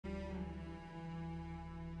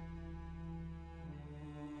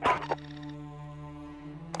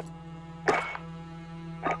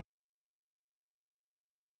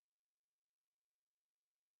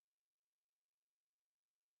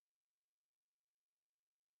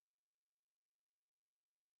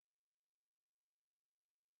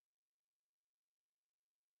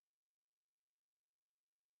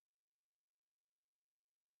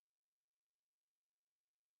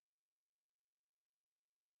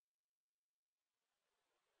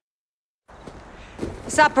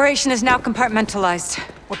This operation is now compartmentalized.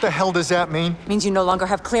 What the hell does that mean? Means you no longer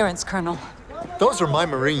have clearance, Colonel. Those are my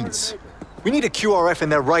Marines. We need a QRF in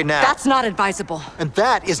there right now. That's not advisable. And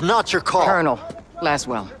that is not your call. Colonel,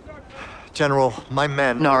 Laswell. General, my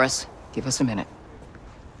men... Norris, give us a minute.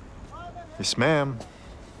 Yes, ma'am.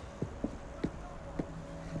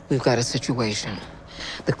 We've got a situation.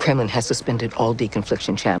 The Kremlin has suspended all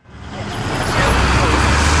deconfliction channels.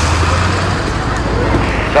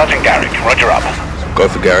 Sergeant Garrick, roger up. Go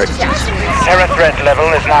for Garrick. Terror threat level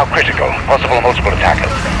is now critical. Possible multiple attackers.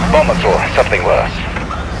 Bombers or something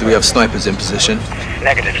worse. Do we have snipers in position?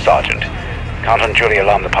 Negative, Sergeant. Can't unduly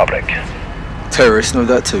alarm the public. Terrorists know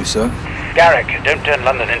that too, sir. Garrick, don't turn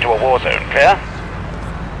London into a war zone, clear?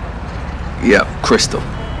 Yeah, Crystal.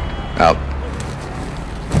 Out.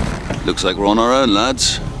 Looks like we're on our own,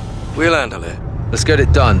 lads. We'll handle it. Let's get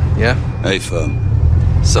it done, yeah? Hey, firm.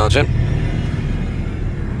 Sergeant?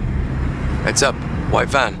 Heads up. White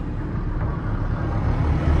van.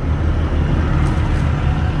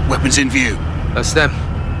 Weapons in view. That's them.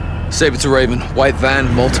 Saber to Raven. White van,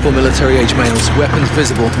 multiple military-age males. Weapons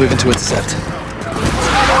visible. Moving to intercept.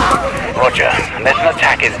 Roger. Unless an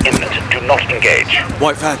attack is imminent, do not engage.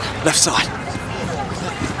 White van, left side.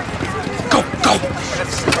 Go, go!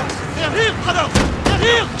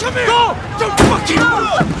 Come here! Go! Don't fucking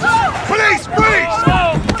move! Police!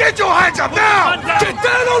 Police! Get your hands up now! Get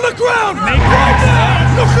down on the ground! Right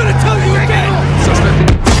now! Not gonna tell you again!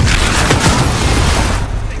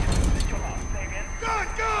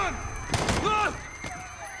 Gun!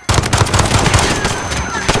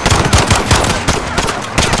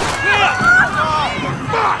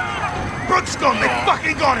 Fuck! Brooks gone! They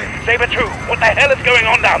fucking got him! Saber 2, what the hell is going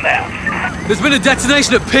on down there? There's been a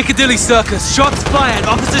detonation at Piccadailly Circus. Shots fired.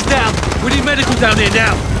 Officers down. We need medical down here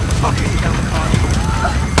now. Fucking hell,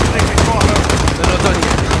 They're not done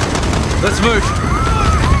yet. Let's move.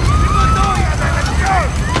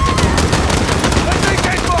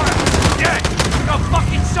 Yeah, got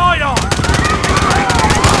fucking side on!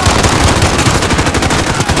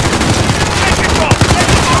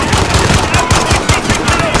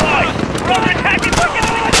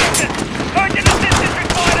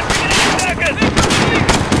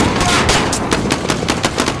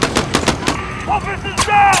 Officers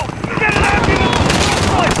down! Get an ambulance!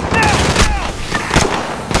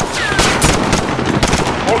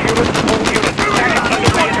 All units,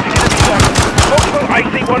 multiple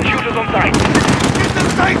IC-1 shooters on site. Get to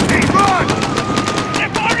safety, run!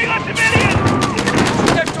 They're firing on civilians!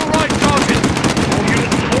 Left or right, Sergeant?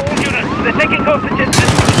 All units, they're taking hostages.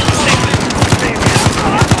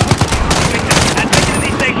 And taking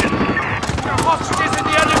these stations. There are hostages in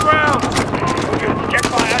the underground! All units, check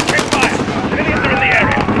fire, check fire! Civilians are in the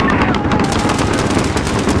area.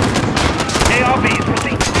 ARVs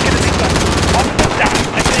proceed to Piccadailly Circus. Officers down.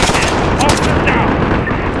 I say again. Officers down.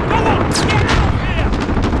 Go on! Get out of here!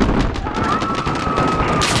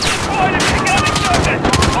 Right in Piccadailly Circus!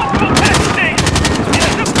 Hospital casualties!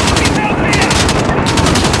 Innocent fucking help here!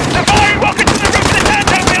 They're firing rockets to the roof of the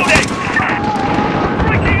downtown building!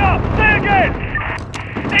 Breaking up! Say again!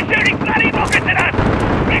 They're shooting bloody rockets at us!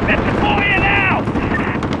 Bring them to fire now!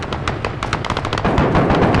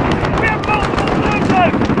 We have multiple blue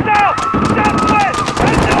zones! South! Southwest!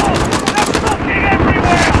 And north! They're fucking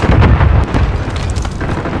everywhere!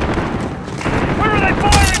 Where are they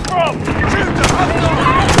firing from? Shoot them! Up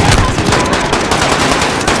north!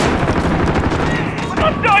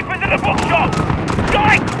 Got snipers in the bookshop!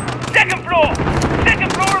 Guys! Second floor! Second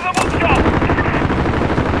floor of the bookshop!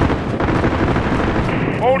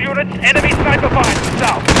 All units, enemy sniper fire to the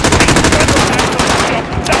south!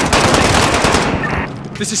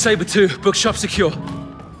 This is Saber 2. Bookshop secure.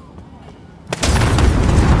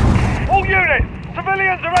 All units!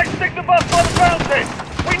 Civilians are exiting the bus by the fountain!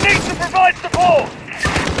 We need to provide support!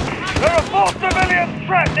 There are 4 civilians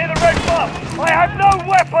trapped near the red bus! I have no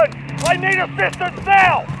weapon! I need assistance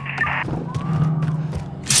now!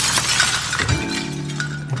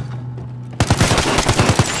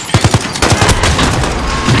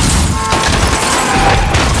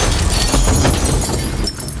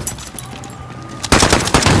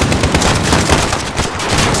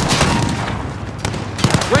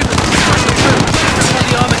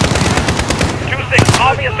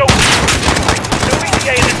 Army assault! Moving to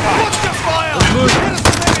gain in time. Watch the fire! Let's move!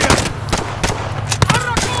 Get a civilian!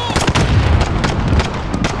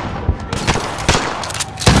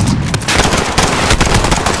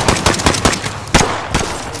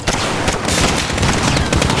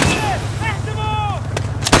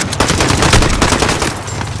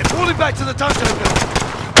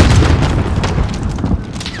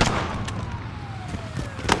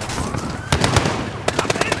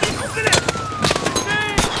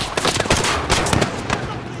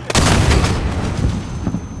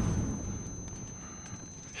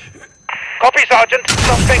 Sergeant.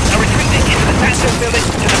 Suspects are retreating into the Santo building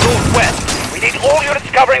to the northwest. We need all units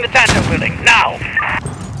covering the Santo building, now!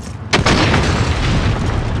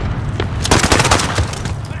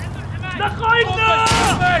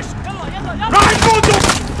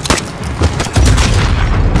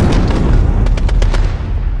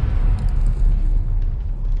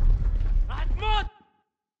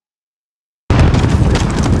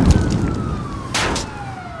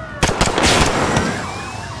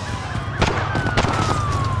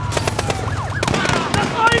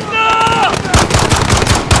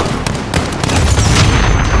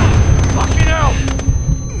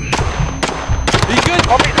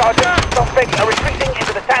 Suspects are retreating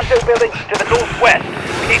into the Santo building to the northwest.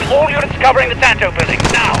 We need all units covering the Santo building,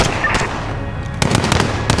 now!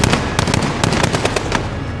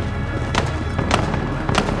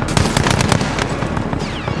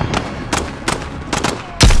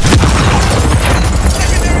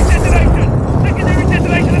 Secondary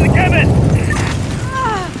detonation in the cabin!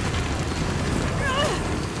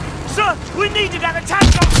 Sir, we need it at a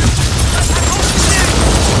tank option!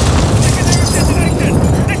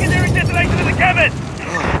 Secondary detonation in the cabin!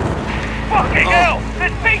 Fucking hell!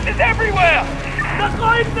 There's pieces everywhere!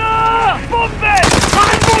 Bomb bed!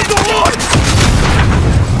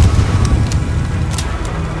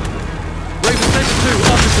 Raven Center 2,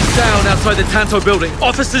 officers down outside the Tanto building.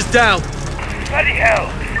 Officers down! Bloody hell!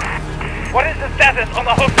 What is the status on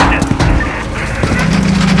the hostages?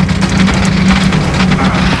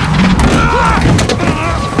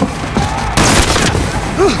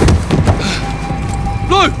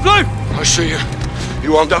 Blue! I see you.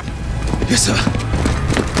 You armed up? Yes, sir.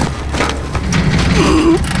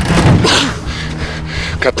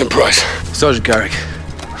 Captain Price. Sergeant Garrick.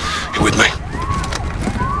 You with me?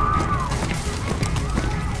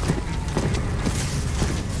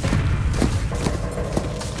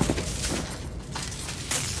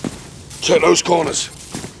 Check those corners.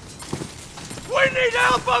 We need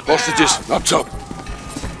help up Hostages, here! up top.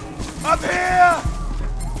 Up here!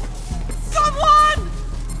 Someone!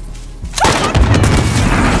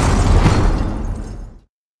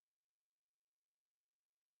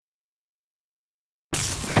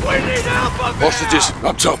 We need help up here! Hostages,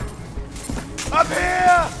 up top. Up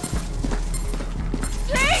here!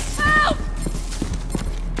 Please help!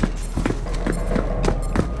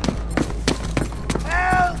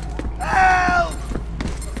 Help! Help!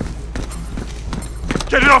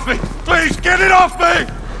 Get it off me! Please, get it off me!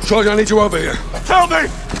 Sergeant, I need you over here. Tell me!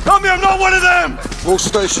 Tell me I'm not one of them! All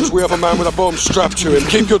stations, we have a man with a bomb strapped to him.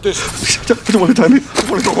 Keep your distance. I don't want to die, me.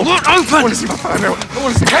 I want to go home. Look, I open! want to see my family. I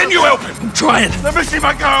want to see. Can you help him? I'm trying. Let me see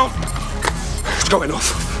my girls! It's going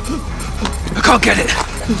off. I can't get it.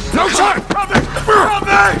 No time! Help me! Help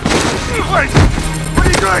me! Wait! What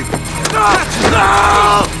are you doing? No!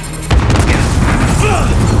 No!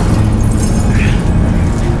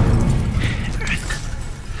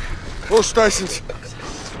 All stations,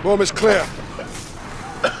 bomb is clear.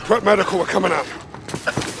 Prep medical, we're coming out.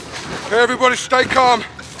 Okay, everybody stay calm.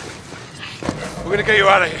 We're gonna get you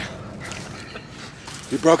out of here.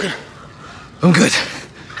 You broken? I'm good.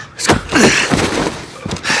 Let's go.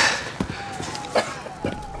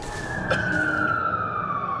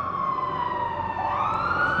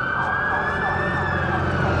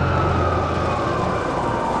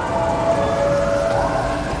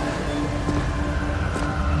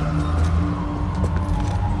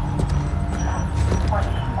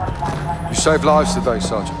 You saved lives today,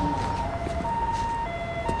 Sergeant.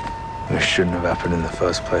 It shouldn't have happened in the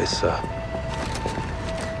first place, sir.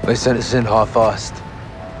 They sent us in half-assed.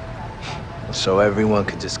 So everyone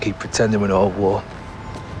could just keep pretending we're not at war.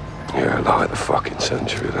 Yeah, like the fucking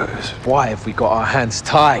century, that is. Why have we got our hands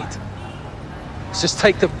tied? Let's just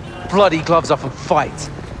take the bloody gloves off and fight.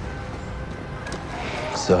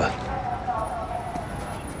 Sir.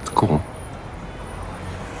 Go on.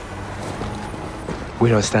 We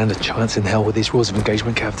don't stand a chance in hell with these rules of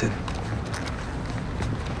engagement, Captain.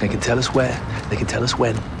 They can tell us where, they can tell us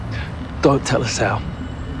when. Don't tell us how.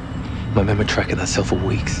 My men were tracking that cell for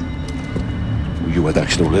weeks. You had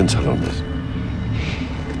actionable intel on this?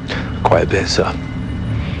 Quite a bit, sir.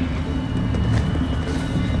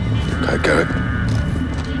 Okay, Garrett.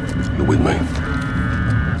 You're with me.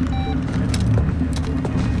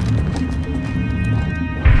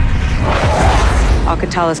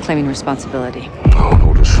 Alcatala's claiming responsibility. Oh,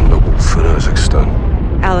 orders from local Kazakhstan.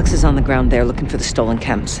 Alex is on the ground there looking for the stolen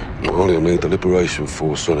chems. Well, he'll need the Liberation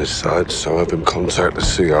Force on his side, so have him contact the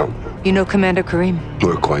CR. You know Commander Karim?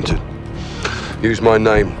 We're acquainted. Use my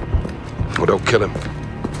name, or they'll kill him.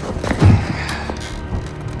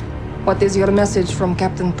 What is your message from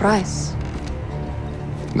Captain Price?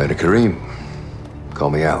 Commander Karim, Call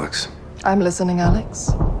me Alex. I'm listening, Alex.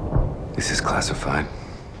 This is classified.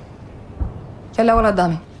 يلا ولد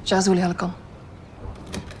قدامي جهزوا لي هالكم.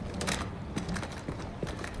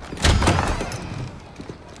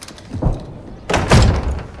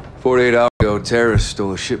 "48 hours ago, terrorists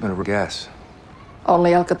stole a shipment of gas.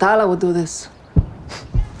 Only Al-Qatala would do this.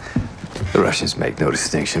 The Russians make no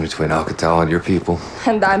distinction between Alcatala and your people.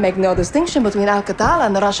 And I make no distinction between Al-Qatala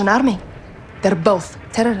and the Russian army. They're both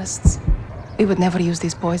terrorists. We would never use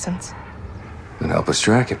these poisons. Then help us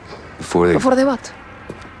track it before they... Before they what?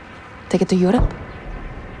 Take it to Europe?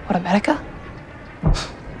 Or America?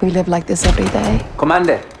 We live like this every day.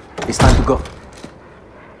 Commander, it's time to go.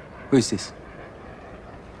 Who is this?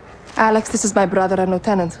 Alex, this is my brother and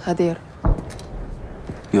Lieutenant, Hadir.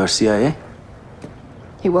 You are CIA?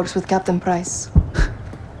 He works with Captain Price.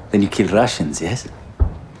 Then you kill Russians, yes?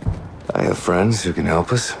 I have friends who can help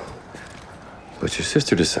us. But your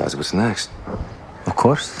sister decides what's next. Of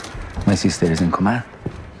course. My sister is in command.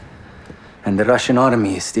 And the Russian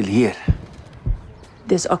army is still here.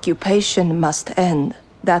 This occupation must end.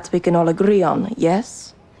 That we can all agree on,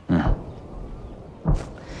 yes?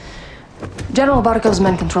 General Barkov's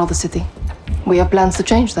men control the city. We have plans to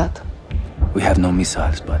change that. We have no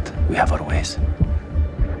missiles, but we have our ways.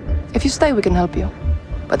 If you stay, we can help you.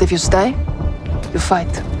 But if you stay, you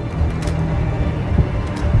fight.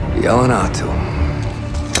 Yelanato.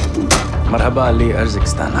 Marhaba Ali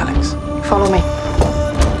Urzikstan, Alex. Follow me.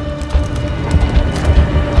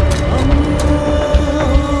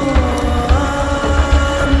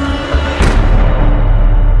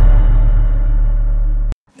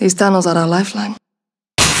 These tunnels are our lifeline.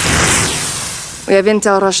 We have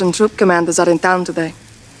intel Russian troop commanders are in town today.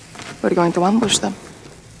 We're going to ambush them.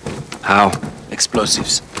 How?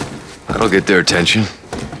 Explosives. That'll get their attention.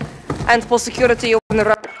 And for security, open the